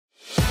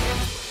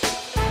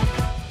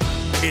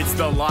It's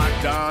the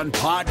Locked On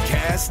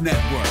Podcast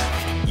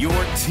Network, your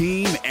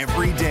team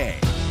every day.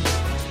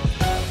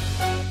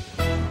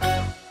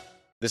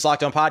 This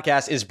Locked On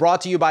Podcast is brought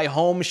to you by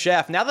Home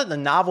Chef. Now that the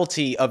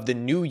novelty of the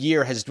new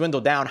year has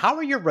dwindled down, how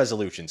are your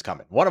resolutions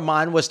coming? One of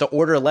mine was to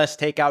order less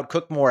takeout,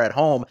 cook more at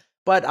home,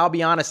 but I'll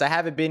be honest, I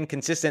haven't been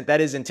consistent. That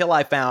is until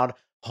I found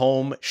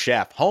Home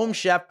Chef. Home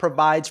Chef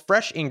provides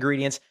fresh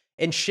ingredients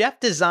and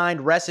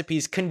chef-designed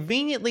recipes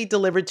conveniently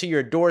delivered to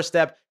your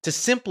doorstep to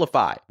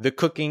simplify the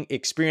cooking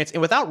experience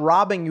and without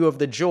robbing you of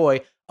the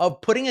joy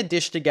of putting a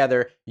dish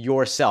together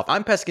yourself.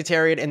 I'm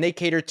pescatarian and they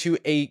cater to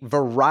a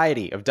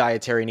variety of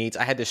dietary needs.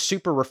 I had this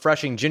super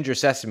refreshing ginger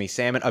sesame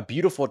salmon, a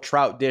beautiful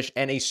trout dish,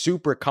 and a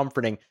super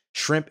comforting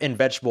shrimp and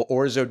vegetable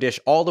orzo dish,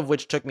 all of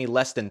which took me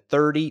less than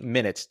 30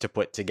 minutes to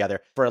put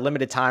together. For a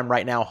limited time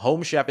right now,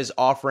 Home Chef is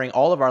offering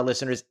all of our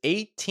listeners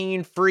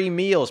 18 free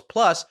meals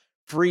plus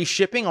free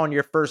shipping on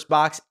your first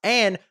box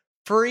and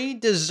free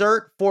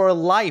dessert for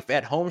life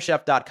at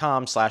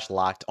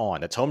homechef.com/lockedon.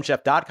 That's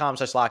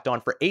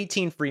homechef.com/lockedon for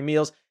 18 free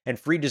meals and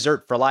free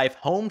dessert for life.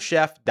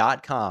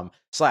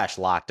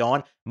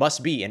 Homechef.com/lockedon.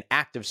 Must be an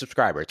active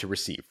subscriber to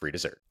receive free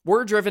dessert.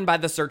 We're driven by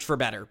the search for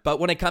better,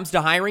 but when it comes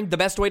to hiring, the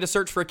best way to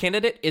search for a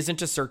candidate isn't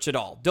to search at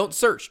all. Don't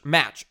search,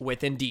 match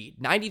with Indeed.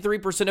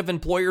 93% of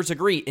employers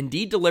agree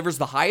Indeed delivers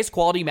the highest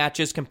quality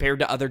matches compared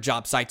to other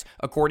job sites,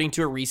 according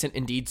to a recent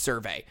Indeed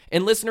survey.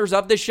 And listeners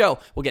of this show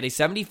will get a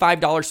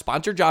 $75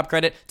 sponsored job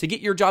credit to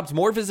get your jobs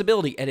more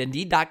visibility at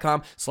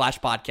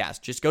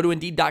Indeed.com/podcast. Just go to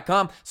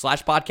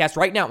Indeed.com/podcast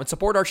right now and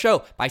support our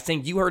show by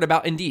saying you heard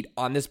about Indeed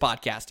on this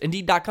podcast.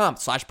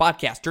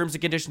 Indeed.com/podcast. Terms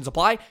and conditions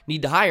apply.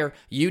 Need to hire?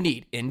 You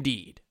need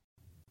Indeed.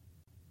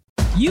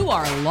 You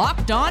are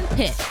Locked On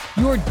Pitt,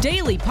 your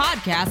daily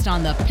podcast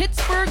on the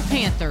Pittsburgh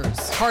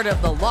Panthers. Part of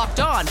the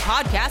Locked On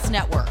Podcast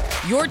Network,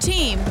 your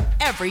team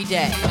every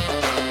day.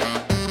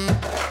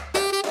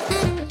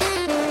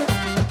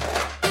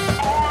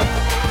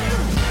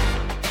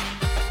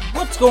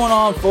 What's going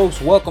on, folks?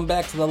 Welcome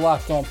back to the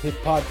Locked On Pitt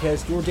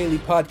podcast, your daily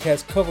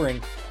podcast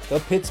covering the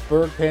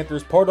Pittsburgh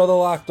Panthers, part of the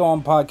Locked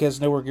On Podcast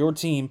Network, your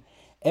team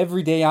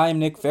every day. I am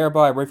Nick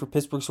Faribault. I write for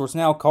Pittsburgh Sports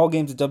Now, call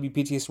games at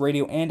WPTS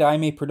Radio, and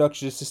I'm a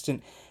production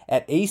assistant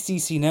at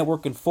ACC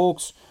Network. And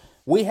folks,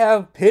 we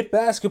have Pitt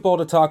basketball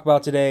to talk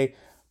about today,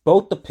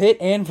 both the Pitt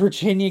and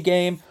Virginia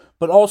game,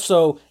 but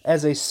also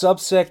as a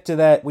subsect to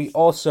that, we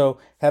also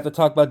have to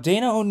talk about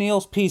Dana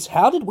O'Neill's piece.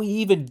 How did we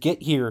even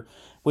get here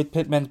with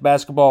Pitt men's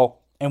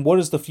basketball, and what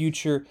does the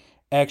future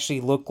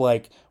actually look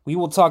like? We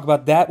will talk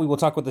about that. We will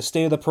talk about the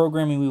state of the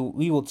program, and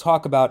we will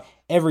talk about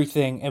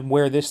everything and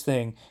where this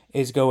thing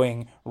is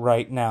going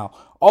right now.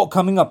 All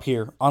coming up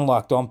here on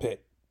Locked On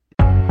Pitt.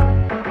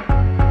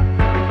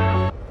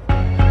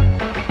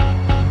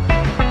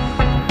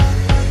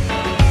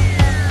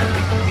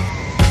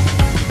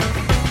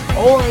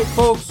 All right,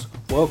 folks,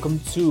 welcome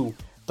to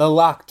the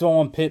Locked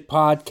On Pitt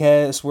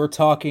podcast. We're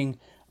talking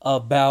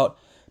about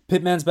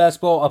Pitt men's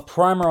basketball, a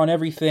primer on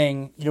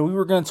everything. You know, we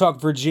were going to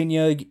talk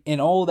Virginia and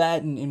all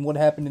that and what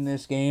happened in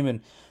this game, and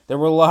there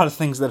were a lot of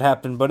things that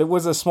happened, but it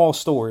was a small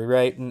story,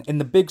 right?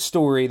 And the big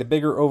story, the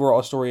bigger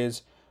overall story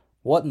is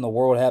what in the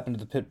world happened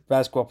to the Pitt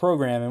basketball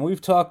program, and we've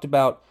talked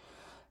about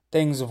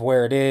things of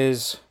where it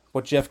is,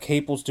 what Jeff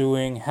Capel's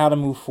doing, how to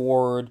move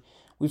forward.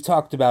 We've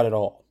talked about it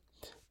all.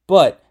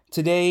 But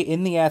today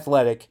in The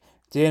Athletic,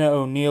 Dana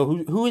O'Neill,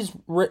 who has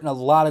written a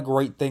lot of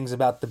great things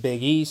about the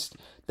Big East,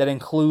 that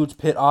includes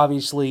Pitt,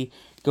 obviously,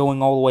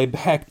 going all the way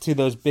back to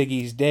those Big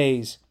East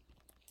days.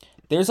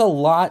 There's a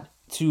lot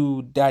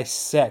to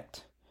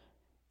dissect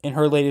in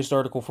her latest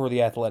article for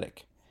The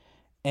Athletic.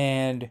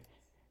 And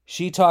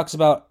she talks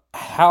about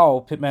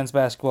how Pitt men's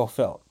basketball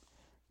felt.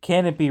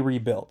 Can it be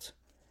rebuilt?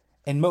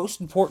 And most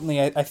importantly,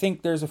 I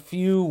think there's a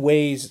few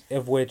ways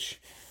of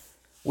which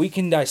we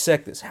can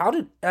dissect this.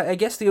 I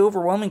guess the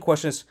overwhelming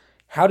question is,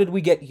 how did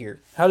we get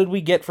here? How did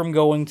we get from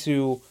going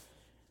to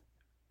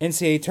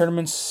NCAA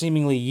tournaments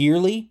seemingly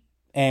yearly,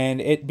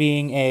 and it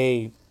being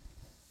a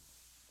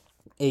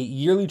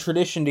yearly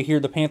tradition to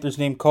hear the Panthers'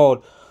 name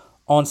called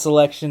on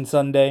Selection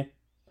Sunday,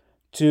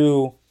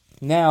 to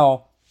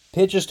now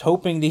Pitt just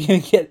hoping to even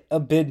get a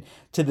bid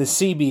to the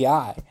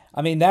CBI.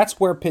 I mean, that's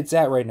where Pitt's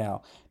at right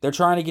now. They're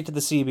trying to get to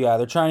the CBI.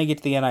 They're trying to get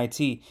to the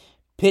NIT.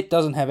 Pitt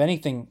doesn't have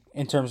anything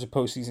in terms of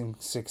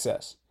postseason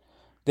success.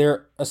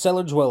 They're a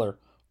cellar dweller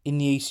in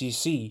the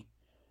ACC,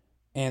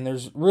 and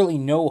there's really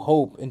no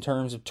hope in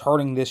terms of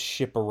turning this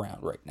ship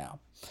around right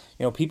now.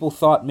 You know, people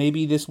thought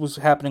maybe this was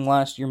happening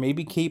last year.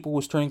 Maybe Capel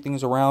was turning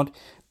things around.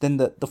 Then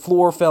the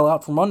floor fell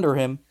out from under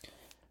him.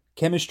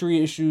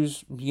 Chemistry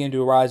issues began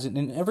to arise,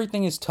 and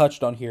everything is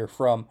touched on here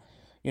from,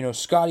 you know,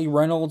 Scotty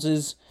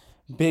Reynolds'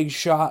 big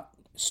shot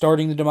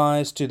starting the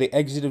demise, to the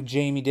exit of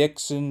Jamie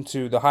Dixon,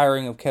 to the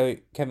hiring of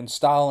Kevin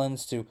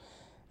Stallings, to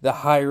the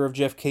hire of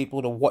Jeff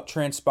Capel, to what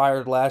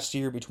transpired last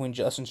year between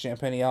Justin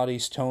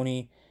Champagniotti's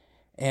Tony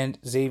and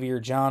Xavier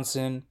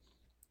Johnson,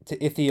 to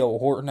Ithiel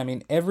Horton. I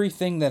mean,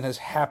 everything that has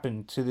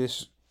happened to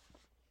this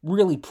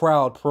really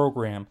proud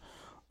program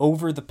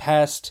over the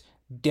past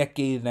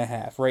decade and a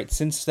half, right,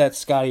 since that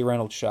Scotty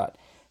Reynolds shot,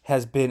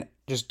 has been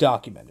just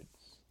documented.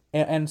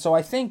 And so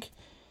I think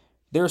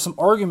there are some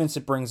arguments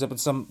it brings up and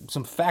some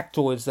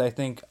factoids that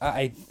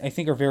I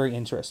think are very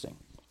interesting.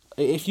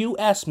 If you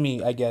ask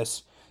me, I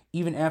guess,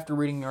 even after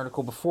reading the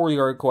article, before the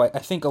article, I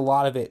think a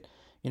lot of it,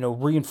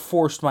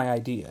 reinforced my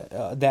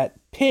idea that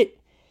Pitt,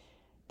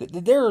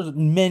 there are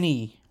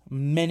many,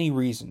 many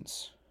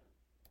reasons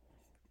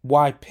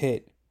why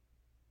Pitt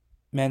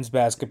men's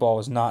basketball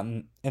is not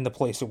in the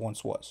place it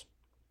once was.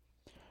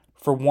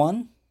 For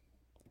one,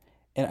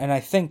 and I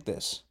think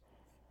this,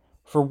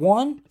 for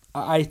one,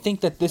 I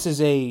think that this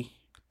is a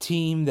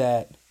team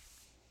that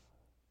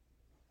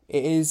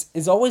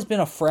is always been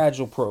a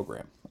fragile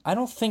program. I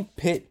don't think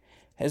Pitt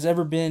has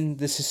ever been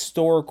this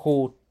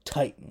historical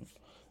titan.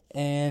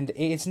 And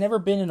it's never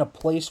been in a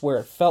place where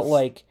it felt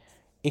like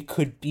it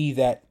could be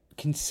that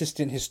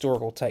consistent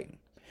historical titan.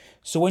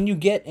 So when you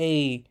get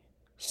a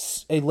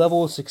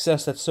level of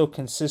success that's so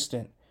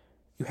consistent,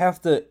 you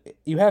have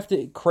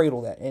to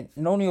cradle that.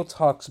 And O'Neal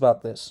talks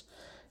about this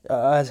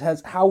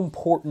as how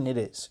important it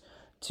is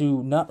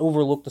to not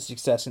overlook the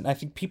success. And I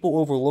think people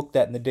overlooked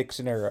that in the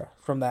Dixon era,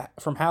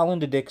 from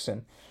Howland to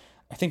Dixon.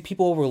 I think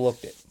people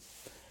overlooked it.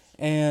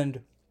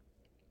 And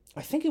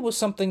I think it was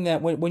something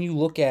that when you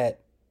look at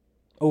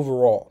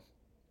overall,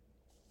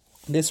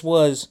 this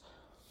was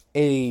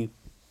a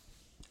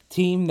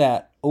team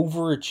that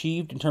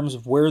overachieved in terms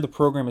of where the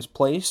program is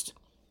placed.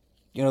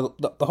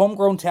 The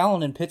homegrown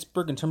talent in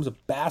Pittsburgh in terms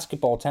of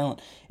basketball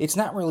talent, it's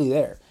not really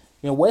there.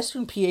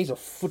 Western PA is a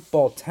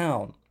football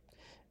town,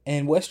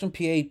 and Western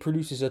PA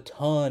produces a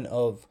ton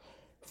of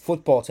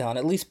football talent,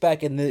 at least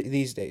back in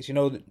these days.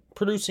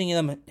 Producing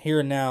them here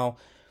and now,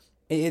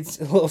 it's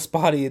a little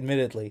spotty,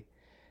 admittedly,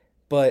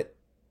 but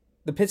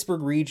the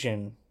Pittsburgh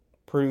region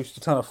produced a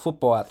ton of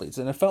football athletes,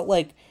 and it felt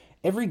like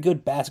every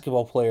good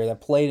basketball player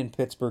that played in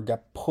Pittsburgh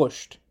got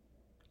pushed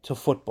to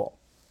football.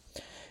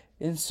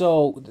 And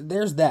so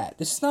there's that.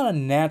 This is not a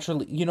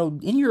naturally,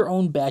 in your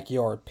own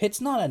backyard,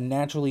 Pitt's not a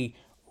naturally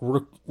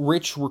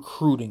rich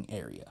recruiting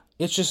area.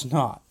 It's just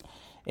not.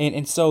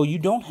 And so you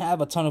don't have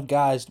a ton of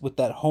guys with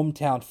that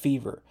hometown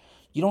fever.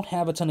 You don't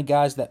have a ton of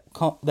guys that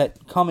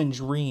come and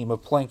dream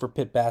of playing for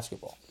Pitt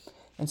basketball.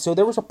 And so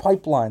there was a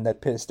pipeline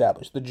that Pitt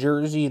established, the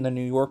Jersey and the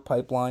New York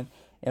pipeline,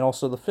 and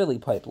also the Philly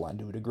pipeline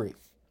to a degree.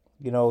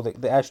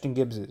 The Ashton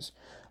Gibbses,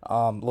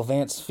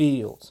 Levance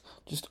Fields,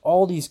 just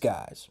all these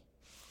guys.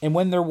 And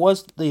when there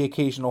was the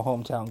occasional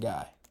hometown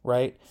guy,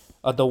 right,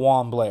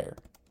 DeJuan Blair,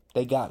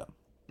 they got him.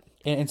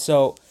 And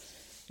so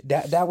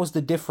that was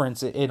the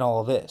difference in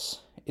all of this,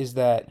 is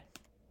that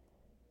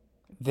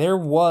there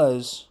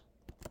was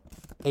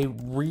a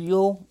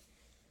real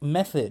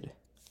method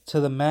to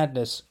the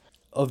madness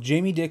of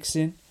Jamie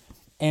Dixon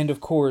and,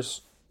 of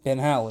course, Ben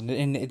Howland.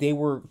 And they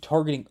were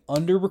targeting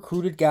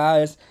under-recruited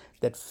guys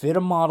that fit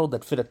a model,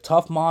 that fit a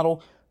tough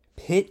model.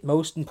 Pitt,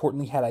 most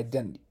importantly, had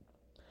identity.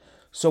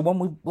 So when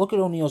we look at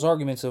O'Neal's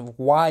arguments of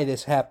why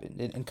this happened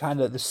and kind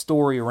of the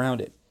story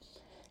around it,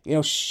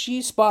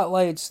 she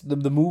spotlights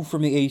the move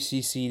from the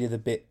ACC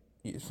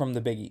to from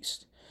the Big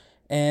East.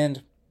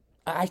 And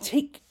I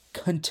take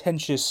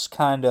contentious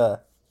kind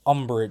of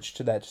umbrage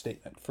to that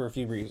statement for a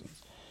few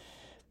reasons.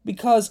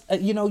 Because,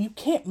 you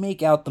can't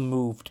make out the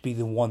move to be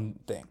the one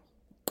thing.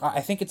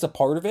 I think it's a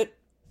part of it,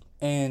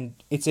 and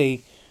it's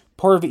a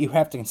part of it you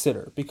have to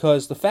consider.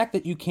 Because the fact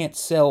that you can't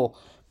sell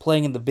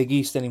playing in the Big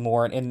East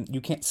anymore, and you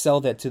can't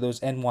sell that to those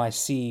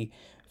NYC,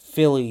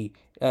 Philly,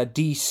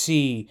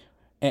 DC,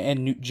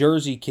 and New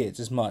Jersey kids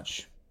as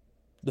much.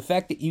 The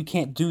fact that you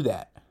can't do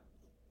that,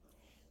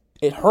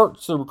 it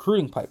hurts the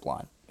recruiting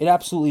pipeline. It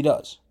absolutely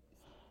does.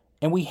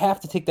 And we have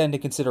to take that into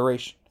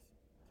consideration.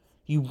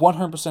 You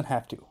 100%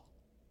 have to.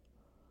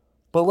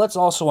 But let's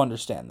also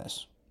understand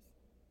this,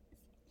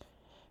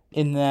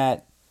 in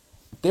that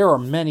there are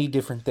many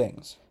different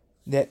things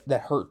that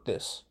hurt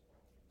this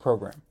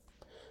program.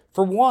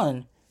 For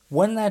one,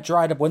 when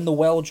the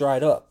well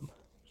dried up,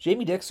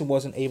 Jamie Dixon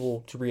wasn't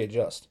able to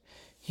readjust.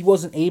 He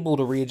wasn't able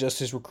to readjust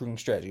his recruiting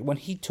strategy. When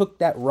he took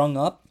that rung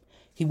up,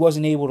 he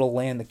wasn't able to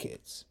land the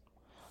kids.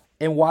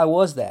 And why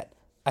was that?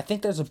 I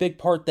think there's a big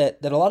part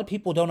that a lot of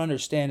people don't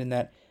understand, in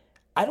that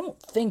I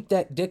don't think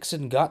that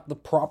Dixon got the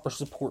proper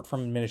support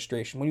from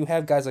administration. When you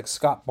have guys like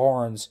Scott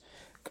Barnes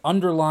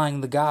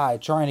underlying the guy,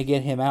 trying to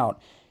get him out,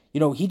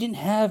 he didn't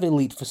have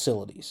elite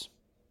facilities.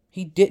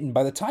 He didn't.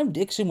 By the time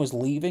Dixon was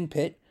leaving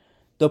Pitt,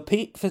 the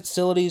Pitt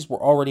facilities were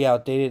already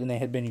outdated, and they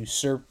had been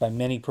usurped by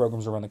many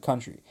programs around the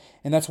country.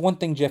 And that's one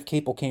thing Jeff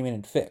Capel came in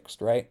and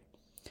fixed, right?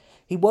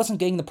 He wasn't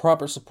getting the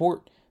proper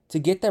support to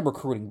get that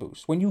recruiting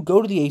boost. When you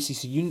go to the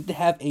ACC, you need to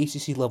have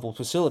ACC-level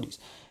facilities.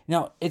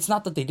 Now, it's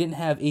not that they didn't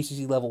have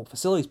ACC-level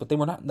facilities, but they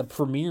were not in the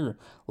premier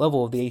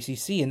level of the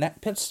ACC, and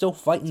that Pitt's still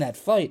fighting that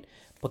fight,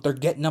 but they're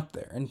getting up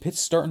there, and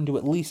Pitt's starting to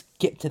at least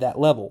get to that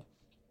level.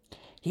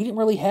 He didn't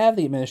really have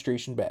the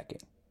administration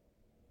backing.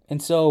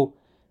 And so,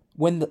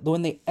 when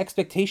the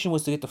expectation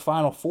was to get to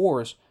Final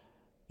Fours,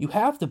 you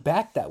have to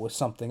back that with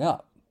something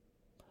up.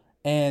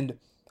 And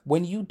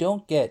when you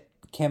don't get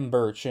Kem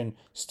Birch and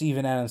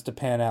Steven Adams to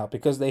pan out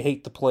because they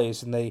hate the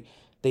place and they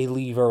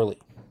leave early,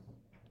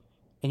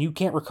 and you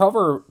can't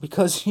recover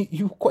because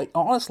you quite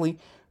honestly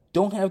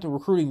don't have the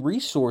recruiting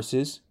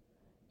resources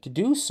to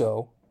do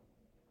so,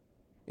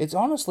 it's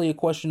honestly a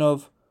question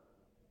of,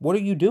 what are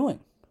you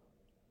doing?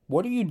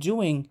 What are you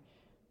doing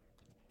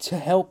to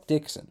help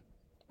Dixon?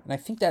 And I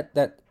think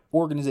that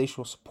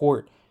organizational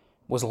support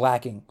was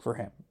lacking for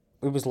him.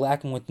 It was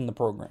lacking within the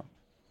program.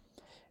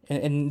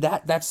 And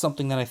that's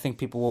something that I think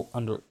people will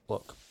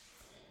underlook.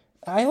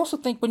 I also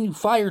think when you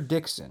fire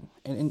Dixon,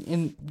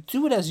 and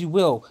do it as you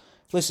will,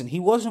 listen, he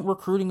wasn't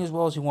recruiting as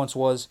well as he once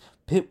was.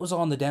 Pitt was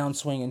on the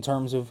downswing in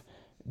terms of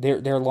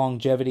their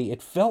longevity.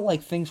 It felt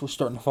like things were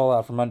starting to fall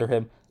out from under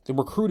him. The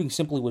recruiting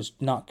simply was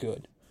not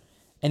good.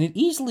 And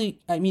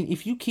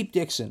if you keep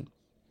Dixon,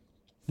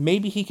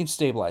 maybe he can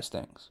stabilize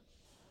things.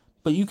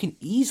 But you can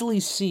easily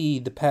see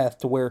the path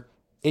to where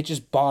it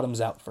just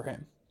bottoms out for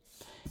him.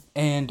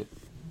 And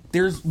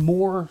there's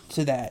more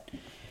to that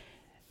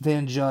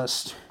than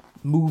just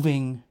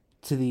moving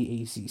to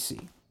the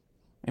ACC.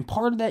 And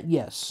part of that,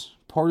 yes,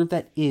 part of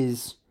that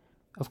is,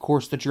 of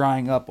course, the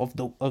drying up of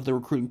the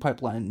recruiting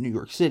pipeline in New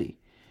York City.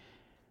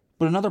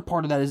 But another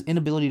part of that is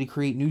inability to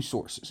create new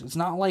sources. It's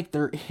not like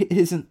there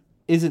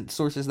isn't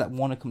sources that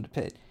want to come to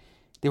Pitt.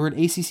 They were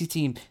an ACC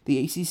team.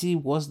 The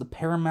ACC was the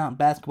paramount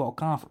basketball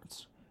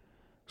conference.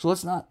 So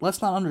let's not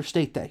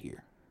understate that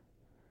here.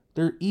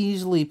 There are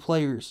easily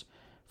players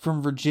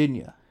from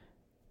Virginia,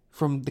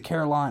 from the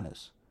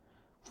Carolinas,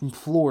 from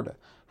Florida,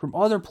 from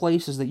other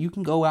places that you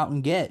can go out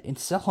and get and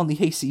sell on the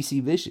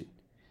ACC vision.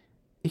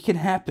 It can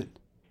happen.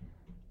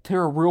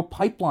 There are real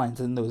pipelines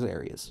in those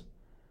areas.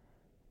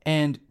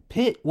 And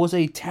Pitt was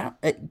a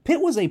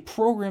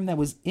program that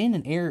was in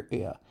an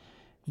area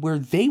where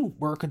they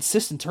were a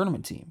consistent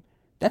tournament team.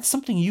 That's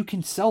something you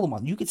can sell them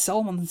on. You can sell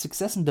them on the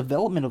success and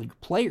development of your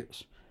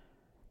players.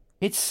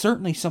 It's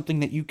certainly something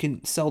that you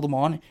can sell them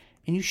on,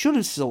 and you should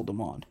have sold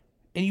them on.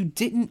 And you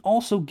didn't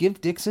also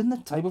give Dixon the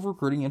type of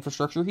recruiting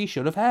infrastructure he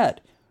should have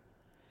had.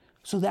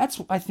 So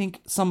that's, I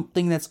think,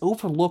 something that's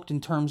overlooked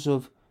in terms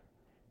of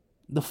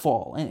the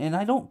fall. And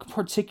I don't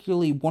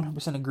particularly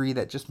 100% agree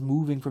that just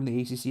moving from the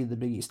ACC to the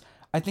Big East.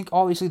 I think,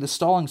 obviously, the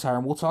Stallings hire,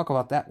 and we'll talk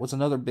about that, was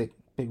another big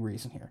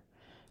reason here.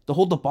 The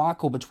whole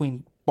debacle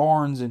between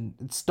Barnes and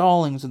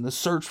Stallings and the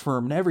search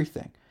firm and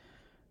everything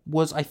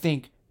was, I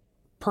think,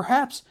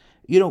 perhaps,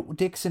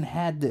 Dixon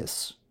had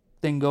this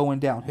thing going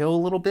downhill a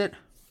little bit,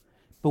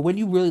 but when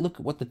you really look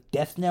at what the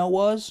death knell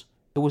was,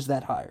 it was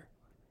that hire.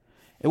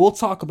 And we'll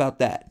talk about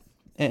that,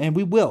 and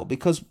we will,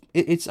 because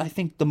it's, I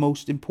think, the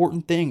most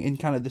important thing in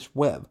kind of this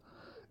web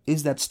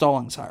is that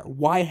Stallings hire.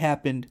 Why it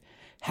happened,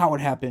 how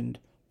it happened.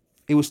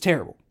 It was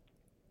terrible.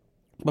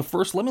 But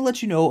first, let me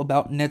let you know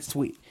about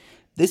NetSuite.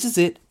 This is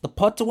it, the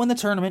putt to win the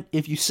tournament.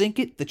 If you sink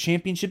it, the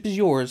championship is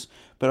yours,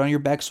 but on your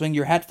backswing,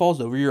 your hat falls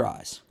over your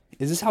eyes.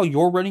 Is this how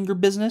you're running your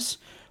business?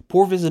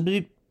 Poor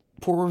visibility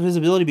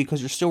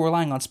because you're still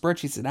relying on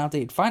spreadsheets and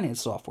outdated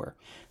finance software.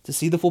 To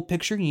see the full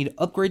picture, you need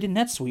to upgrade to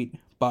NetSuite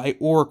by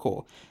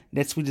Oracle.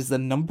 NetSuite is the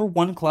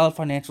 #1 cloud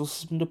financial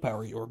system to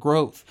power your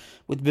growth.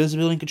 With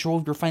visibility and control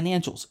of your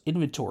financials,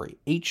 inventory,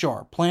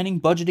 HR,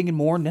 planning, budgeting, and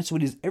more,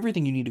 NetSuite is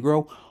everything you need to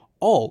grow,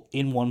 all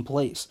in one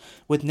place.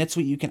 With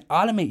NetSuite, you can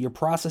automate your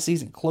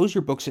processes and close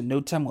your books in no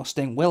time while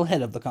staying well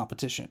ahead of the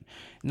competition.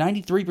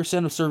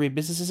 93% of surveyed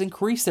businesses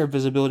increase their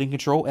visibility and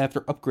control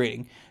after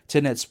upgrading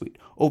to NetSuite.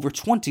 Over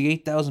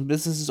 28,000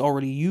 businesses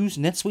already use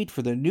NetSuite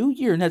for the new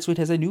year. NetSuite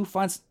has a new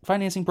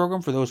financing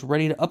program for those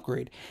ready to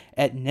upgrade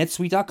at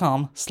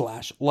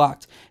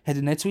netsuite.com/locked. Head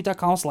to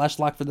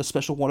netsuite.com/locked for the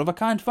special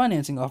one-of-a-kind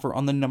financing offer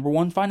on the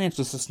 #1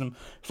 financial system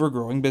for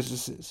growing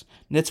businesses.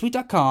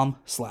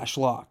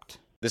 netsuite.com/locked.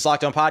 This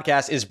Locked On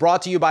podcast is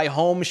brought to you by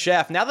Home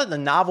Chef. Now that the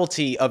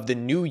novelty of the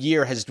new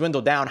year has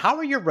dwindled down, how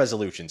are your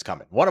resolutions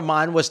coming? One of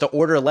mine was to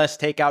order less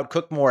takeout,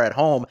 cook more at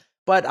home,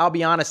 but I'll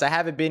be honest, I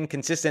haven't been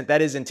consistent.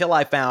 That is until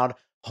I found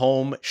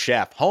Home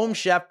Chef. Home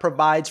Chef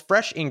provides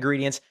fresh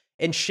ingredients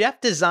and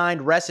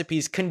chef-designed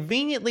recipes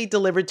conveniently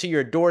delivered to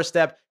your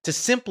doorstep to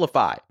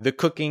simplify the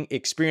cooking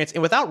experience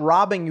and without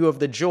robbing you of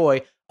the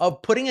joy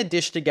of putting a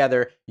dish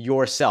together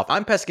yourself.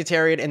 I'm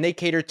pescatarian and they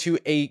cater to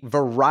a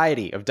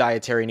variety of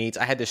dietary needs.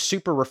 I had this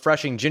super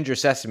refreshing ginger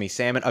sesame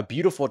salmon, a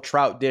beautiful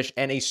trout dish,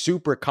 and a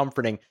super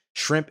comforting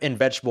shrimp and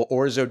vegetable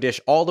orzo dish,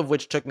 all of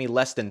which took me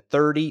less than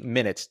 30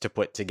 minutes to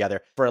put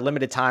together. For a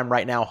limited time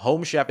right now,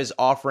 Home Chef is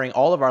offering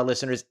all of our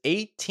listeners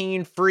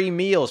 18 free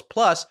meals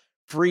plus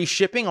free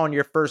shipping on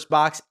your first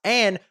box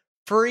and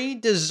free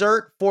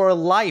dessert for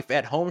life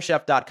at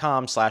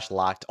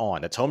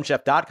homechef.com/lockedon. That's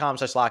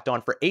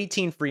homechef.com/lockedon for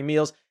 18 free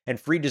meals and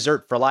free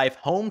dessert for life.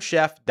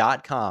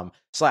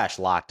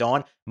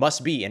 Homechef.com/lockedon.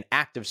 Must be an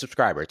active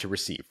subscriber to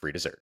receive free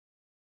dessert.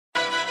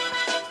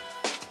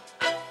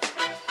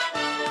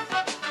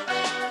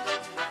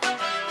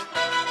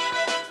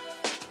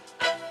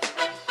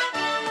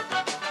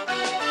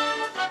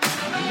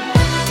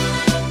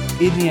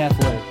 In the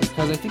Athletic,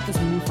 because I think this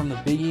move from the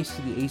Big East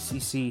to the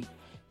ACC,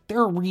 there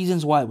are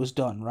reasons why it was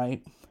done,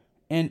 right?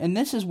 And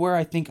this is where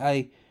I think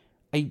I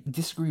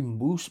disagree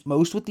most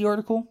with the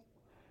article.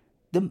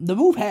 The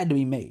move had to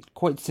be made,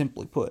 quite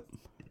simply put.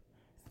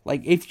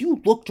 Like, if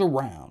you looked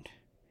around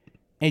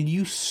and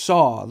you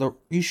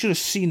should have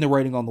seen the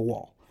writing on the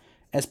wall.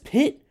 As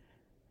Pitt,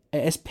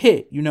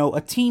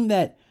 a team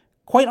that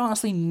quite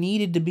honestly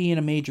needed to be in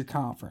a major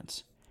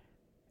conference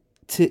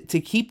to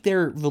keep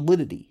their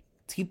validity,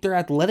 to keep their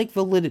athletic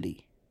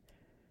validity.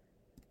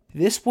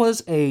 This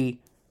was a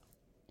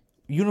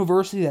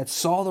university that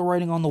saw the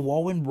writing on the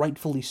wall, and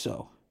rightfully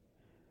so.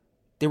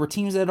 There were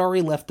teams that had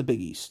already left the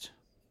Big East.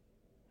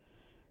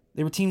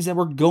 There were teams that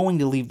were going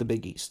to leave the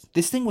Big East.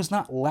 This thing was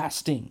not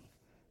lasting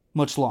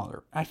much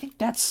longer. I think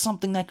that's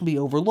something that can be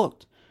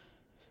overlooked.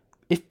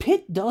 If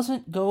Pitt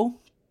doesn't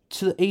go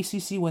to the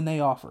ACC when they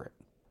offer it,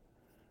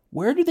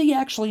 where do they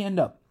actually end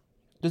up?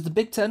 Does the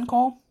Big Ten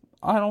call?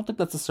 I don't think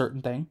that's a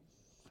certain thing.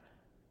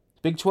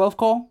 Big 12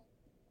 call?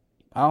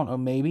 I don't know,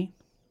 maybe.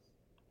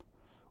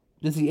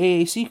 Does the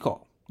AAC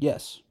call?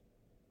 Yes.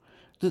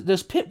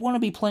 Does Pitt want to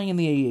be playing in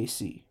the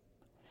AAC?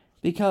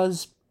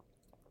 Because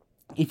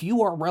if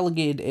you are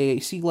relegated to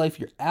AAC life,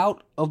 you're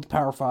out of the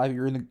Power 5,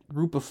 you're in the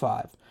group of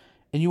 5,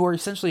 and you are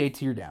essentially a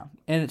tier down.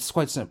 And it's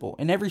quite simple.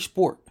 In every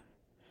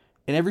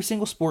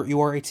single sport, you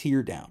are a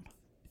tier down.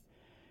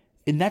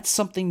 And that's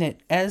something that,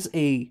 as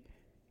a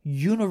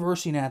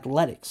university in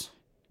athletics,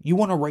 you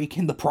want to rake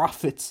in the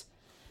profits.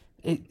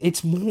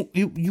 It's more,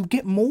 you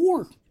get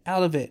more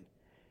out of it.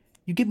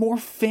 You get more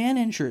fan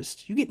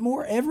interest. You get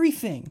more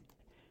everything.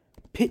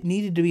 Pitt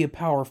needed to be a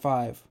Power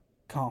 5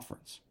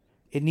 conference.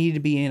 It needed to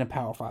be in a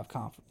Power 5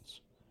 conference.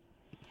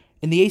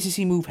 And the ACC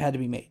move had to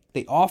be made.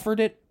 They offered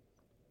it.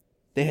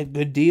 They had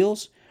good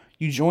deals.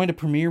 You joined a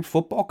premier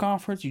football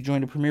conference. You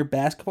joined a premier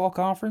basketball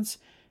conference.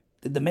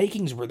 The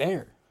makings were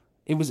there.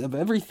 It was of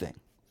everything.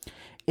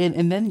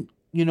 And then,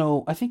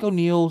 I think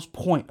O'Neill's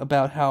point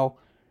about how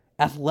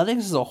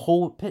athletics as a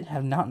whole at Pitt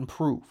have not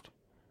improved.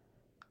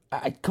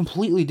 I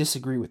completely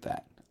disagree with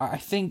that. I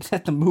think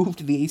that the move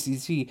to the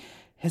ACC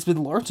has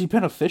been largely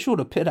beneficial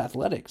to Pitt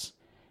athletics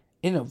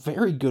in a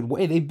very good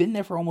way. They've been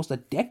there for almost a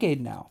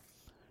decade now.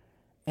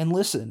 And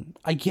listen,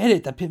 I get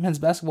it that Pitt men's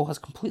basketball has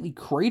completely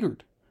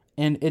cratered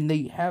and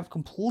they have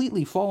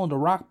completely fallen to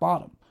rock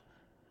bottom.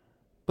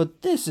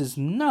 But this is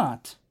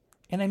not,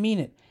 and I mean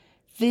it,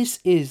 this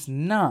is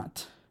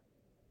not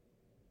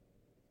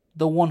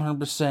the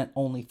 100%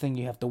 only thing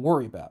you have to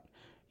worry about.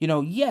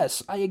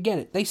 Yes, I get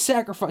it. They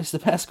sacrificed the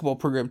basketball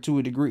program to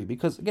a degree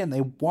because, again,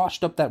 they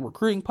washed up that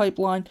recruiting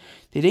pipeline.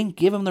 They didn't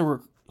give them the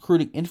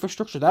recruiting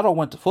infrastructure. That all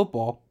went to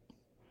football.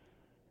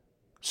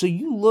 So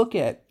you look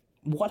at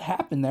what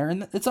happened there,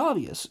 and it's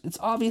obvious. It's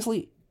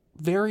obviously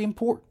very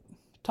important.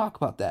 Talk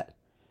about that.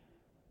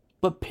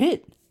 But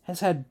Pitt has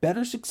had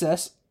better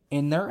success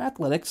in their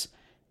athletics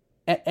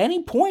at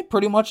any point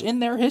pretty much in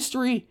their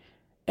history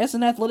as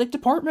an athletic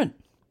department,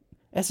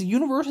 as a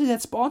university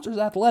that sponsors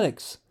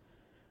athletics.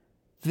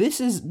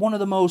 This is one of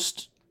the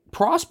most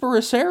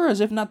prosperous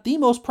eras, if not the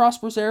most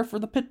prosperous era for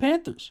the Pitt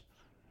Panthers.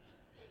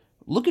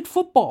 Look at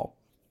football.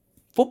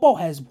 Football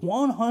has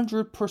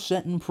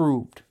 100%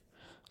 improved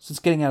since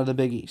getting out of the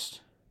Big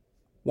East.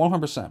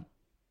 100%.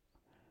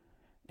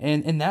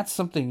 And that's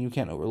something you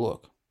can't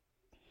overlook.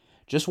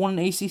 Just won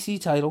an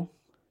ACC title.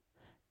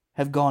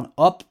 Have gone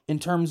up in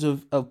terms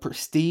of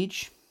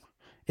prestige.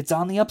 It's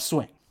on the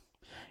upswing.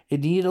 It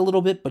needed a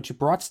little bit, but you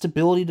brought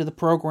stability to the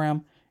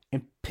program,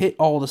 and Pitt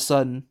all of a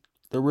sudden,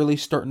 they're really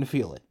starting to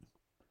feel it.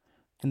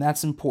 And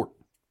that's important.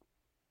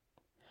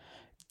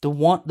 The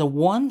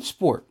one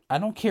sport, I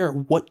don't care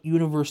what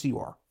university you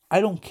are.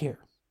 I don't care.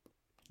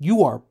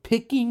 You are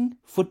picking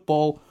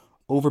football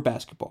over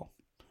basketball.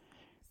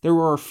 There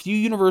are a few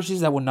universities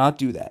that will not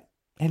do that.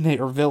 And they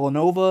are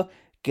Villanova,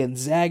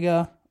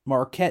 Gonzaga,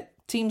 Marquette,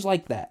 teams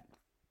like that.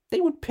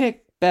 They would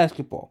pick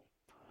basketball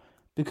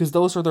because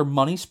those are their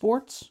money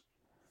sports.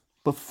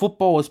 But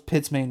football is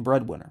Pitt's main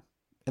breadwinner.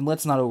 And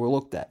let's not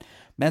overlook that.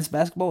 Men's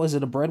basketball, is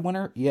it a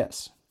breadwinner?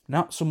 Yes.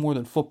 Not so more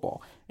than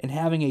football. And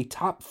having a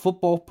top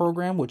football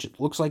program, which it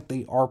looks like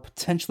they are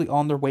potentially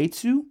on their way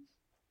to,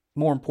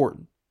 more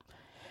important.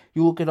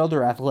 You look at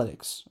other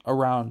athletics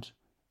around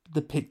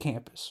the Pitt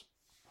campus.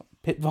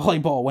 Pitt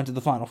volleyball went to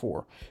the Final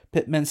Four.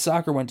 Pitt men's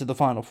soccer went to the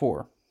Final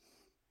Four.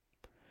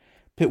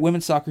 Pitt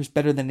women's soccer is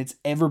better than it's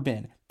ever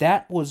been.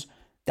 That was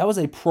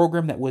a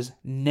program that was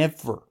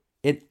never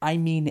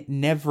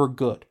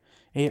good.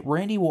 And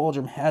Randy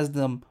Waldrum has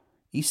them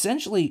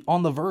essentially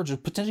on the verge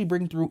of potentially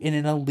breaking through in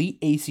an elite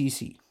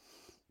ACC.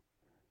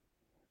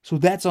 So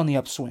that's on the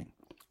upswing.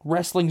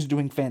 Wrestling's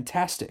doing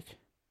fantastic.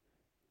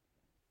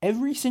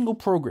 Every single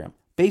program.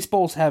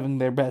 Baseball's had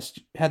their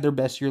best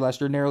year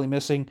last year, narrowly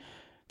missing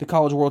the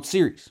College World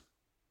Series.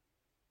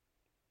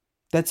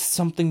 That's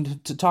something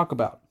to talk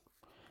about.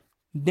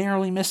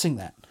 Narrowly missing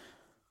that.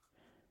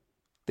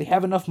 They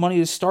have enough money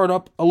to start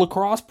up a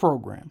lacrosse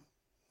program.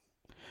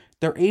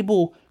 They're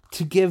able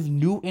to give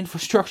new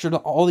infrastructure to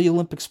all the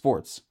Olympic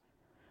sports,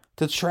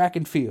 to track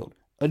and field,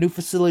 a new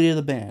facility to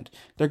the band.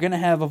 They're going to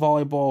have a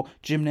volleyball,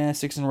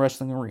 gymnastics, and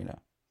wrestling arena.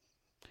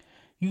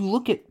 You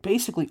look at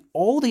basically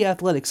all the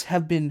athletics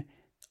have been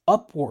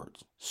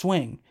upwards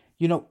swing.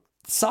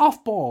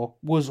 Softball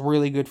was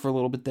really good for a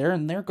little bit there,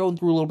 and they're going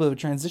through a little bit of a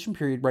transition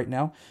period right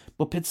now,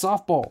 but Pitt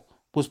softball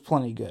was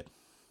plenty good.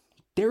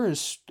 There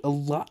is a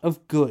lot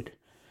of good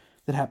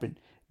that happened.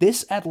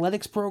 This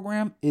athletics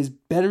program is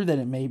better than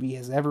it maybe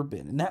has ever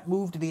been, and that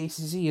move to the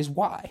ACC is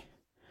why.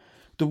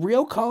 The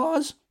real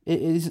cause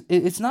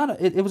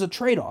it was a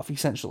trade-off,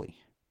 essentially.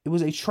 It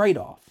was a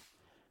trade-off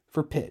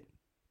for Pitt.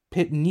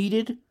 Pitt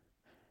needed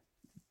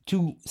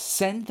to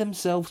send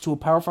themselves to a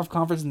Power 5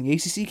 conference, and the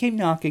ACC came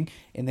knocking,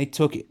 and they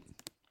took it.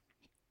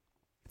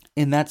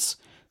 And that's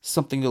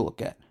something to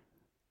look at.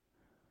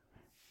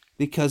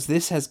 Because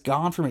this has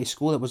gone from a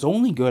school that was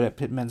only good at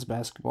Pitt men's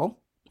basketball,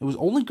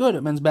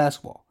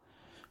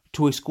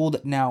 to a school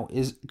that now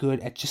is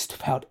good at just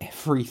about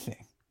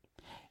everything.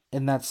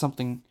 And that's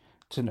something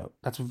to note.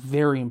 That's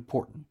very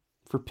important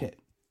for Pitt.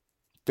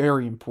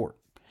 Very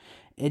important.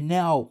 And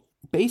now,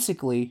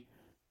 basically,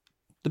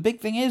 the big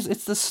thing is,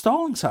 it's the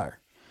Stallings hire.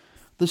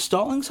 The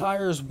Stallings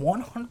hire is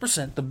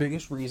 100% the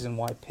biggest reason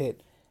why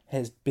Pitt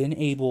has been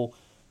able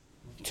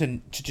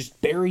to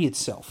just bury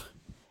itself.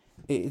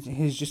 It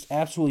has just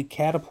absolutely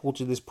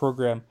catapulted this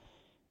program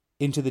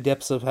into the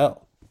depths of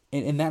hell.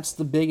 And that's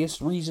the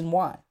biggest reason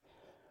why.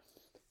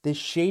 This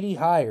shady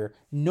hire,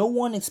 no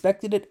one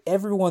expected it.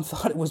 Everyone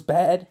thought it was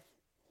bad.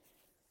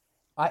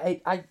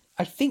 I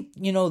think,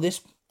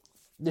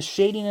 the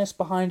shadiness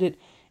behind it,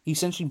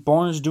 essentially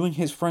Barnes doing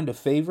his friend a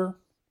favor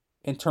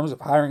in terms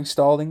of hiring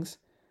Stallings.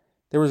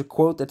 There was a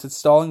quote that said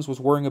Stallings was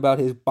worrying about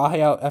his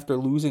buyout after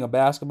losing a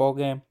basketball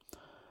game.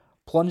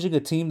 Plunging a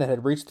team that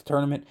had reached the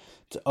tournament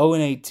to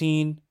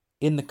 0-18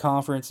 in the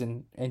conference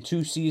in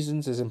 2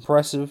 seasons is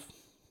impressive.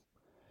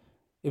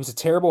 It was a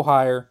terrible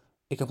hire.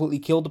 It completely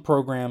killed the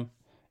program.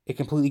 It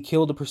completely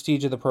killed the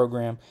prestige of the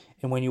program.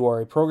 And when you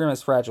are a program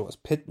as fragile as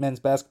Pitt men's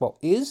basketball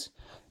is,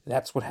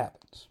 that's what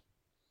happens.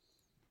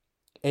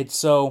 And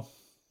so,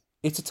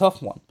 it's a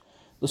tough one.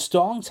 The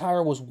Stallings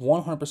hire was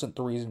 100%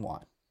 the reason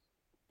why.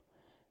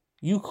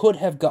 You could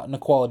have gotten a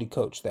quality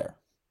coach there.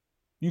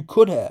 You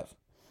could have.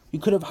 You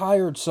could have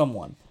hired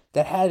someone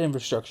that had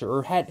infrastructure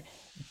or had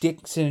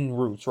Dixon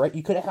roots, right?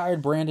 You could have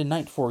hired Brandon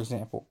Knight, for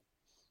example.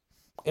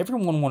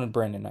 Everyone wanted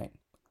Brandon Knight.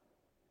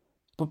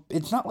 But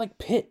it's not like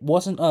Pitt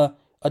wasn't a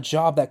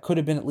job that could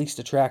have been at least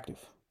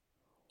attractive.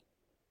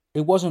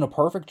 It wasn't a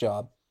perfect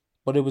job,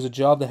 but it was a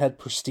job that had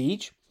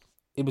prestige.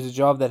 It was a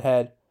job that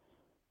had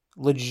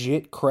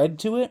legit cred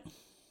to it.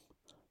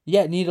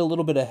 Yeah, it needed a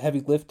little bit of heavy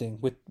lifting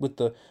with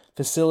the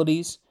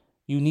facilities.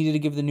 You needed to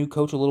give the new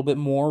coach a little bit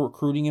more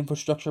recruiting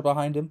infrastructure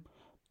behind him.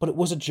 But it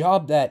was a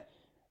job that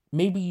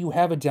maybe you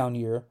have a down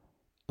year,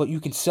 but you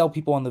can sell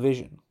people on the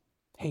vision.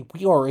 Hey,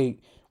 we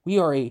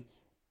are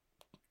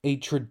a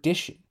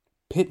tradition.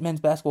 Pitt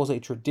men's basketball is a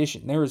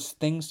tradition. There is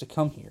things to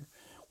come here.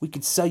 We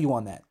can sell you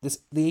on that.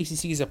 The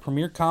ACC is a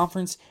premier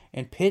conference,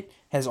 and Pitt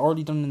has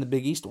already done it in the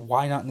Big East.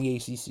 Why not in the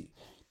ACC?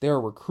 There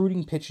are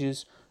recruiting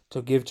pitches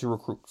to give to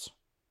recruits.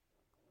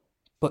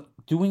 But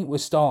doing it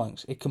with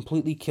Stallings, it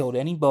completely killed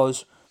any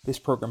buzz this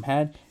program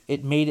had.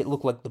 It made it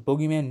look like the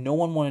boogeyman. No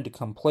one wanted to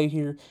come play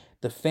here.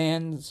 The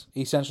fans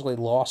essentially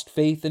lost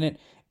faith in it.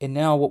 And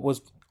now what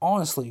was,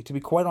 honestly, to be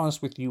quite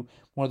honest with you,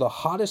 one of the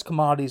hottest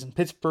commodities in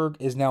Pittsburgh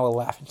is now a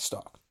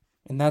laughingstock.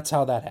 And that's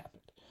how that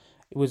happened.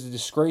 It was a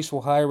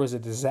disgraceful hire. It was a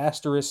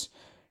disastrous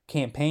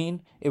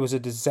campaign. It was a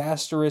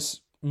disastrous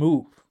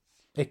move.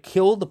 It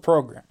killed the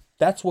program.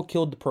 That's what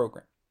killed the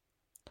program.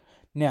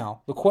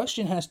 Now, the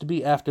question has to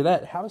be after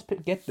that, how does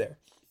Pitt get there?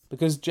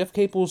 Because Jeff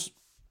Capel's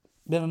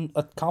been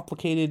a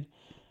complicated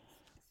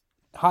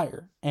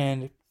hire,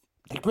 and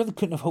they really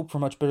couldn't have hoped for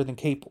much better than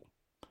Capel.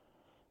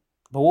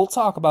 But we'll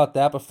talk about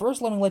that. But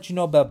first, let me let you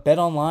know about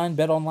BetOnline.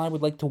 BetOnline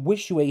would like to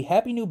wish you a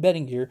happy new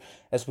betting year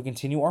as we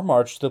continue our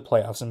march to the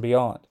playoffs and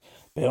beyond.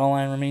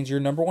 BetOnline remains your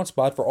number one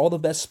spot for all the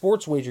best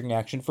sports wagering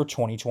action for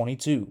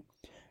 2022.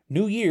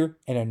 New year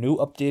and a new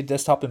updated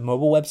desktop and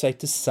mobile website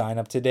to sign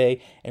up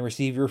today and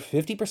receive your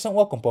 50%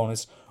 welcome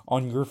bonus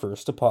on your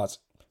first deposit.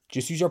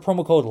 Just use our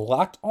promo code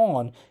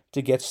LOCKEDON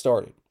to get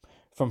started.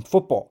 From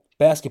football,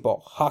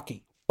 basketball,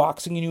 hockey,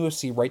 boxing, and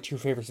UFC, right to your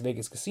favorite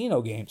Vegas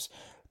casino games.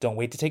 Don't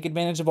wait to take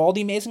advantage of all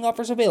the amazing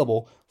offers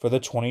available for the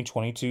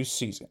 2022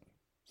 season.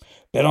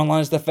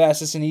 BetOnline is the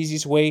fastest and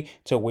easiest way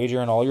to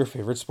wager on all your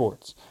favorite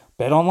sports.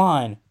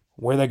 BetOnline,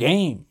 where the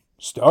game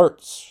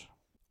starts.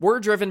 We're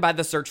driven by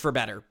the search for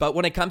better, but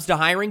when it comes to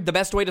hiring, the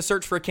best way to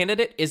search for a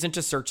candidate isn't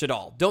to search at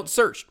all. Don't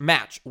search,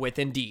 match with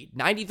Indeed.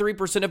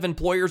 93% of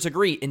employers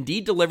agree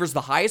Indeed delivers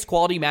the highest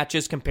quality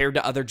matches compared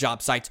to other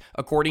job sites,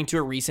 according to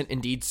a recent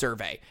Indeed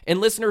survey. And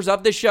listeners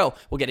of this show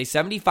will get a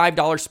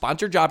 $75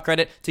 sponsored job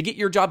credit to get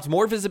your jobs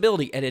more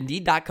visibility at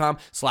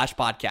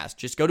Indeed.com/podcast.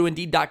 Just go to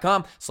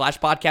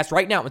Indeed.com/podcast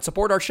right now and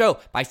support our show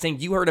by saying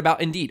you heard about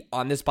Indeed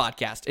on this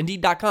podcast.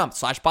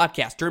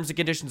 Indeed.com/podcast. Terms and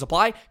conditions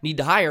apply. Need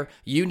to hire?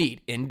 You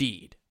need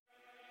Indeed.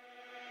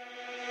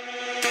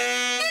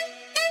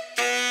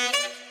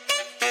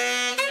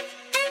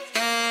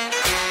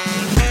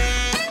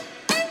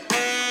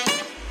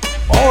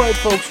 Alright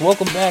folks,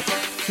 welcome back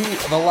to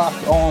the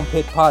Locked On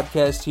Pitt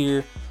podcast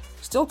here.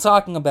 Still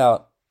talking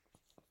about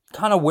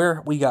kind of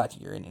where we got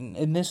here.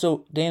 And this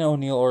Dana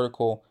O'Neill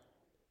article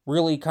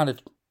really kind of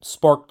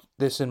sparked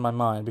this in my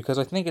mind because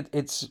I think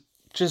it's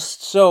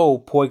just so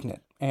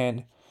poignant.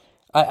 And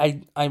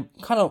I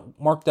kind of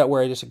marked that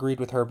where I disagreed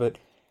with her, but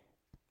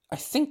I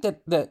think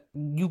that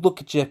you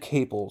look at Jeff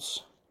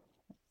Capel's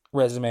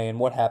resume and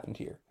what happened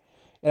here.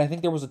 And I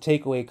think there was a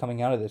takeaway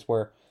coming out of this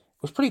where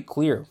it was pretty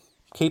clear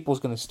Capel's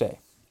going to stay.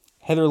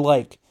 Heather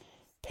Lyke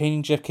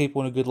painting Jeff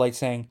Capel in a good light,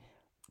 saying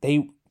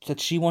that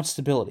she wants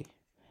stability.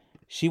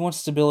 She wants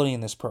stability in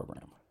this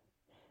program.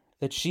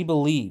 That she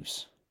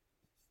believes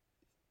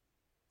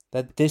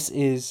that this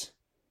is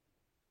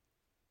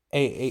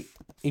a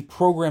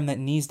program that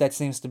needs that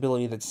same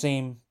stability, that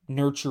same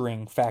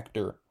nurturing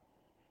factor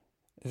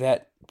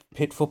that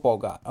Pitt football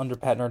got under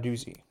Pat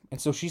Narduzzi.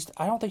 And so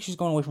I don't think she's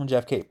going away from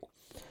Jeff Capel.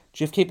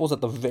 Jeff Capel's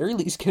at the very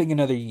least getting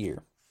another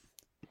year.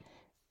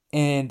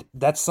 And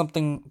that's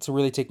something to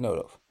really take note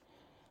of.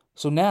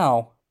 So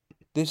now,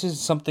 this is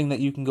something that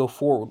you can go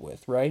forward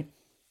with, right?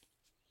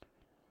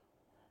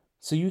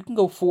 So you can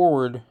go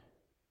forward,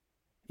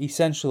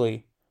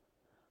 essentially,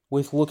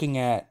 with looking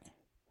at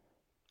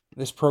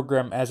this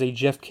program as a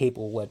Jeff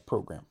Capel-led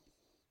program.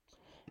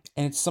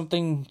 And it's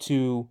something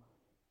to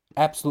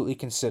absolutely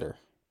consider.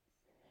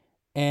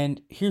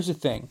 And here's the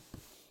thing.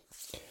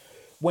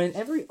 When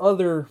every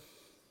other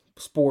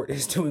sport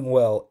is doing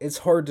well, it's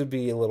hard to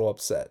be a little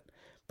upset.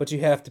 But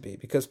you have to be,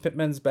 because Pitt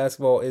men's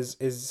basketball is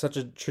such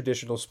a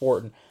traditional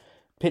sport, and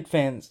Pitt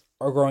fans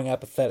are growing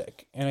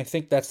apathetic. And I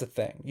think that's the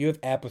thing. You have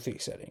apathy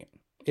setting in.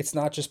 It's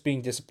not just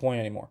being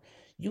disappointed anymore.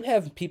 You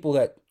have people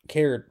that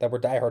cared, that were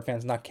diehard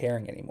fans, not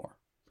caring anymore.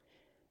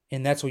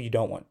 And that's what you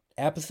don't want.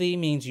 Apathy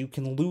means you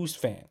can lose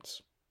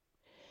fans.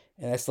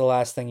 And that's the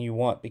last thing you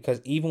want,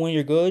 because even when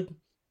you're good,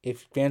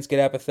 if fans get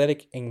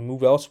apathetic and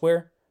move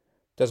elsewhere,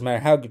 doesn't matter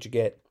how good you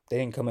get, they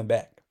ain't coming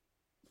back.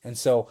 And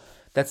so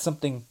that's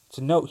something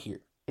to note here.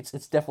 It's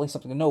definitely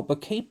something to note.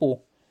 But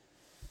Capel,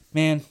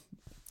 man,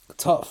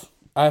 tough.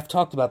 I've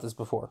talked about this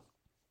before.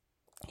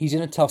 He's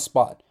in a tough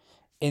spot.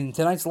 In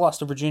tonight's loss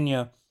to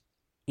Virginia,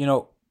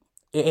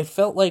 it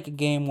felt like a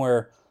game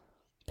where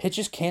Pitt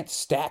just can't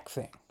stack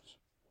things.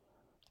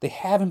 They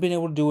haven't been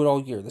able to do it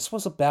all year. This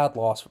was a bad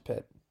loss for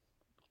Pitt.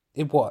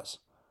 It was.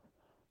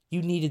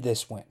 You needed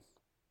this win.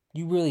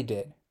 You really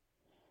did.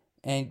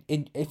 And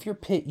if you're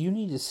Pitt, you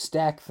need to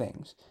stack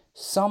things.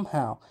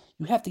 Somehow,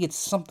 you have to get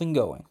something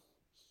going.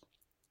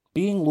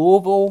 Beating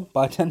Louisville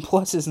by 10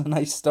 plus is a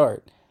nice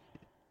start.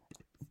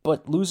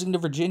 But losing to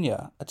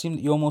Virginia, a team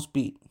that you almost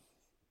beat.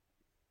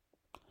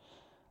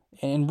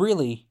 And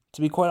really,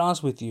 to be quite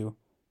honest with you,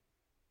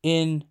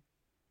 in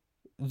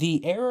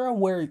the era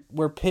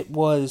where Pitt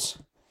was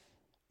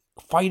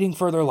fighting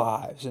for their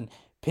lives, and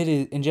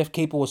Jeff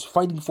Capel was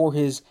fighting for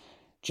his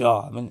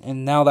job,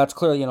 and now that's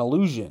clearly an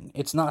illusion.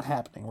 It's not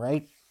happening,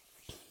 right?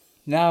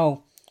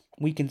 Now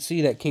we can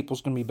see that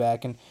Capel's going to be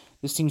back, and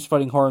this team's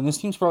fighting hard, and this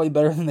team's probably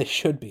better than they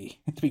should be,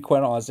 to be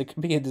quite honest. It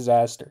could be a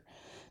disaster.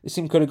 This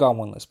team could have gone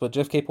winless, but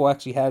Jeff Capel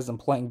actually has them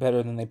playing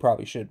better than they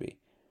probably should be.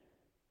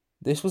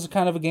 This was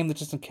kind of a game that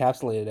just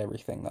encapsulated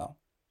everything, though.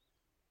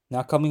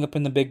 Not coming up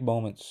in the big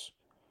moments.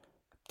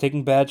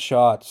 Taking bad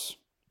shots.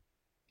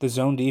 The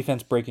zone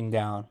defense breaking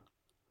down.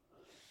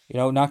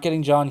 Not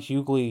getting John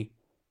Hughley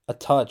a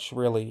touch,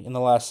 really, in the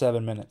last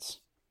 7 minutes.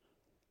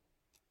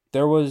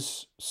 There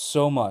was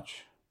so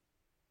much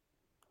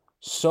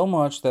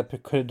that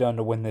Pitt could have done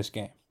to win this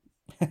game.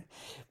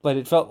 But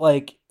it felt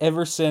like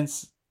ever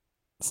since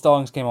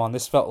Stallings came on,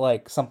 this felt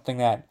like something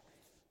that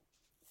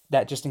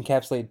just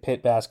encapsulated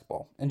Pitt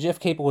basketball. And Jeff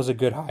Capel was a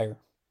good hire.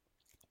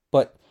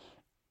 But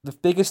the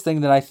biggest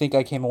thing that I think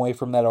I came away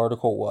from that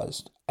article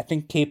was, I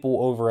think Capel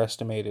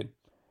overestimated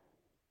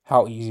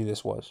how easy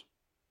this was.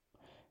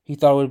 He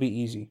thought it would be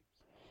easy.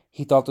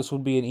 He thought this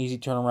would be an easy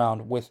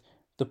turnaround with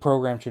the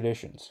program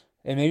traditions.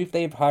 And maybe if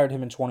they had hired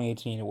him in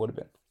 2018, it would have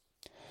been.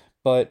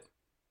 But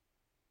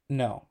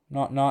no,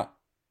 not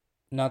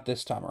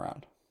this time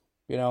around.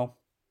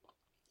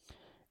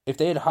 If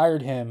they had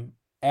hired him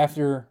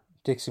after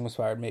Dixon was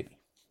fired, maybe.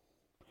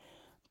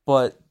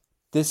 But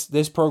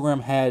this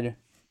program had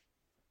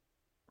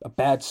a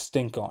bad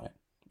stink on it.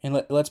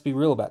 And let's be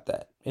real about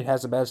that. It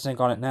has a bad stink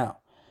on it now.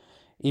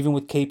 Even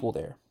with Capel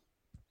there.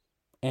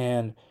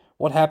 And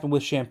what happened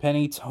with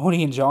Champagny,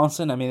 Tony, and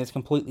Johnson, it's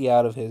completely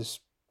out of his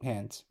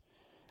hands.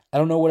 I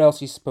don't know what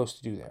else he's supposed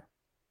to do there.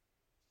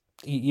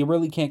 You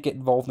really can't get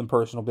involved in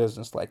personal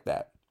business like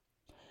that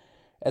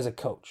as a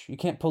coach. You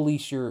can't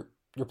police your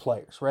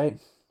players, right?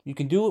 You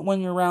can do it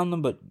when you're around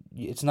them, but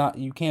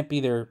you can't be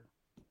their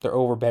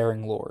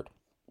overbearing lord.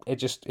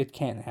 It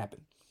can't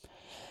happen.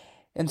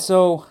 And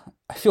so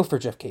I feel for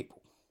Jeff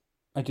Capel.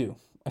 I do.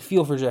 I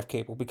feel for Jeff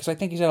Capel because I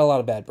think he's had a lot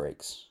of bad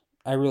breaks.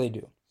 I really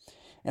do.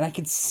 And I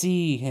could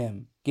see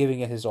him giving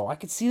it his all. I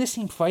could see this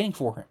team fighting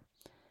for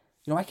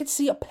him. I could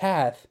see a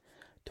path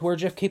to where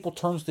Jeff Capel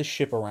turns this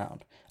ship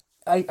around.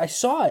 I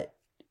saw it.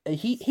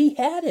 He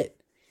had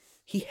it.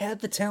 He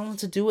had the talent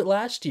to do it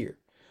last year.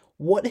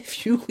 What if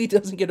Hughley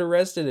doesn't get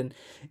arrested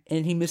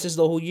and he misses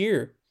the whole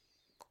year?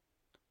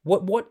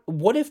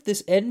 What if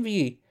this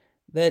envy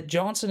that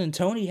Johnson and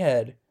Tony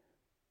had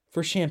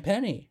for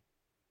Champagny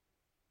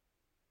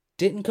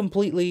didn't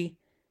completely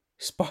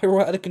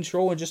spiral out of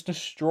control and just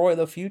destroy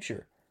the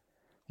future?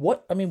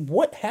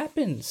 What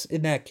happens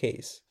in that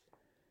case?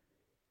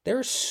 There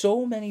are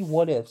so many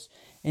what ifs,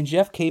 and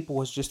Jeff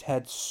Capel has just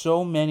had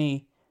so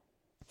many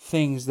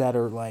things that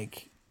are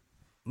like,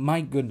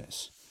 my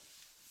goodness.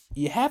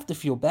 You have to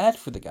feel bad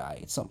for the guy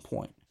at some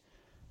point.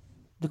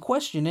 The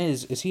question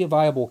is he a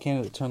viable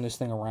candidate to turn this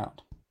thing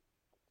around?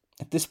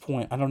 At this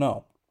point, I don't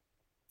know.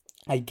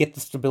 I get the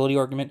stability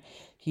argument.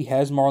 He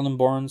has Marlon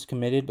Barnes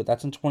committed, but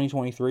that's in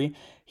 2023.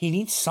 He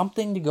needs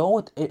something to go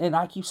with, and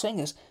I keep saying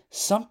this,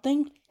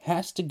 something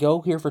has to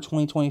go here for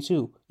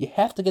 2022. You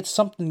have to get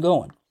something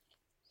going.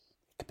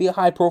 It could be a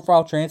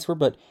high-profile transfer,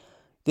 but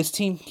this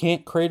team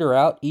can't crater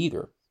out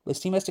either. This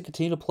team has to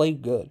continue to play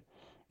good.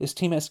 This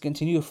team has to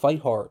continue to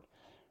fight hard.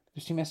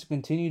 This team has to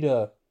continue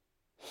to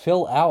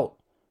fill out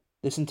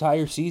this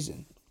entire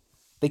season.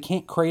 They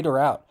can't crater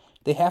out.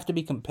 They have to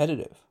be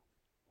competitive.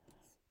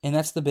 And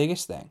that's the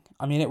biggest thing.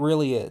 I mean, it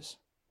really is.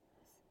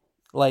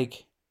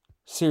 Like,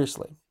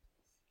 seriously.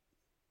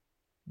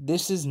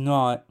 This is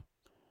not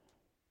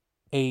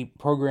a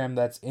program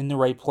that's in the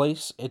right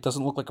place. It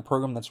doesn't look like a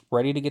program that's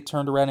ready to get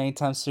turned around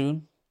anytime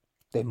soon.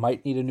 They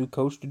might need a new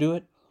coach to do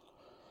it.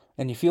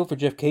 And you feel for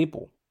Jeff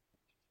Capel.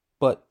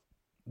 But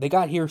they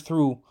got here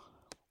through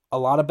a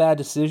lot of bad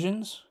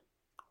decisions.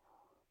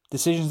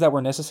 Decisions that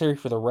were necessary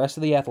for the rest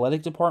of the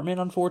athletic department,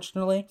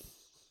 unfortunately.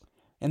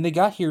 And they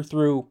got here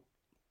through,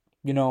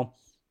 an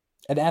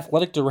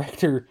athletic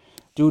director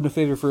doing a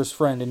favor for his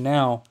friend. And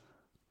now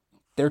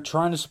they're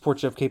trying to support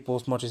Jeff Capel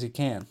as much as he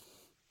can.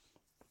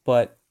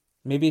 But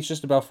maybe it's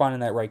just about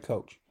finding that right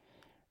coach.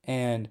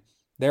 And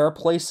there are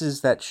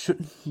places that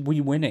shouldn't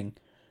be winning.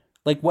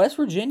 Like West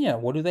Virginia,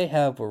 what do they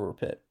have over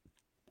Pitt?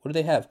 What do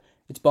they have?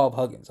 It's Bob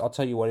Huggins. I'll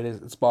tell you what it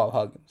is. It's Bob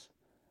Huggins.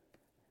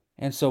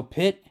 And so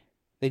Pitt,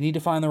 they need to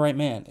find the right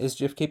man. Is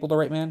Jeff Capel the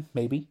right man?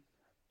 Maybe.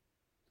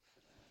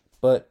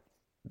 But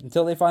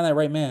until they find that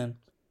right man,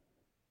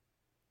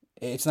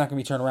 it's not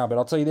going to be turned around. But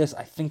I'll tell you this,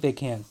 I think they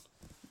can.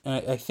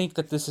 And I think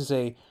that this is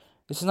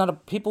not a,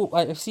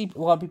 I see a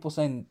lot of people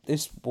saying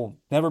this will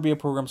never be a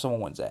program someone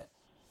wins at.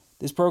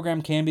 This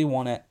program can be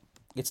won at.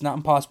 It's not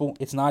impossible.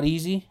 It's not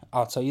easy.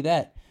 I'll tell you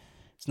that.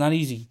 It's not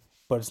easy,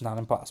 but it's not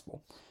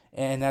impossible.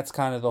 And that's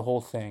kind of the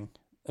whole thing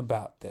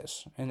about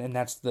this. And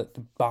that's the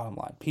bottom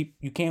line.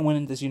 You can't win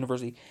in this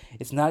university.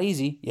 It's not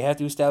easy. You have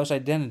to establish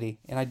identity.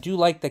 And I do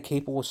like that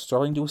Capel was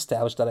starting to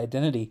establish that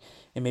identity.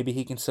 And maybe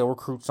he can sell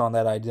recruits on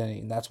that identity.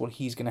 And that's what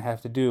he's going to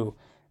have to do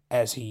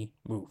as he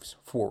moves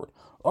forward.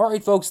 All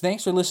right, folks.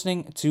 Thanks for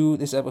listening to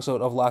this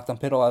episode of Locked on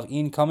Pitt. I'll have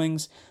Ian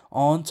Cummings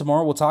on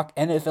tomorrow. We'll talk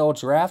NFL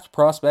draft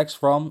prospects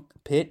from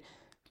Pitt.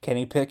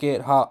 Kenny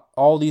Pickett,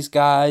 all these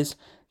guys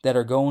that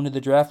are going to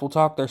the draft. We'll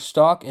talk their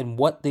stock and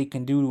what they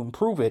can do to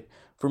improve it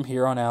from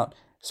here on out.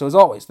 So as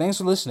always, thanks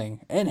for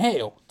listening, and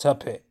hail to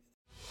Pitt.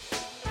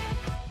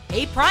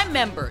 Hey, Prime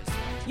members,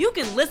 you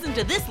can listen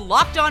to this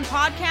Locked On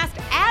podcast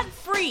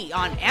ad-free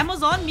on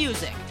Amazon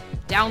Music.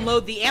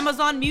 Download the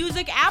Amazon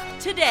Music app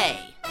today.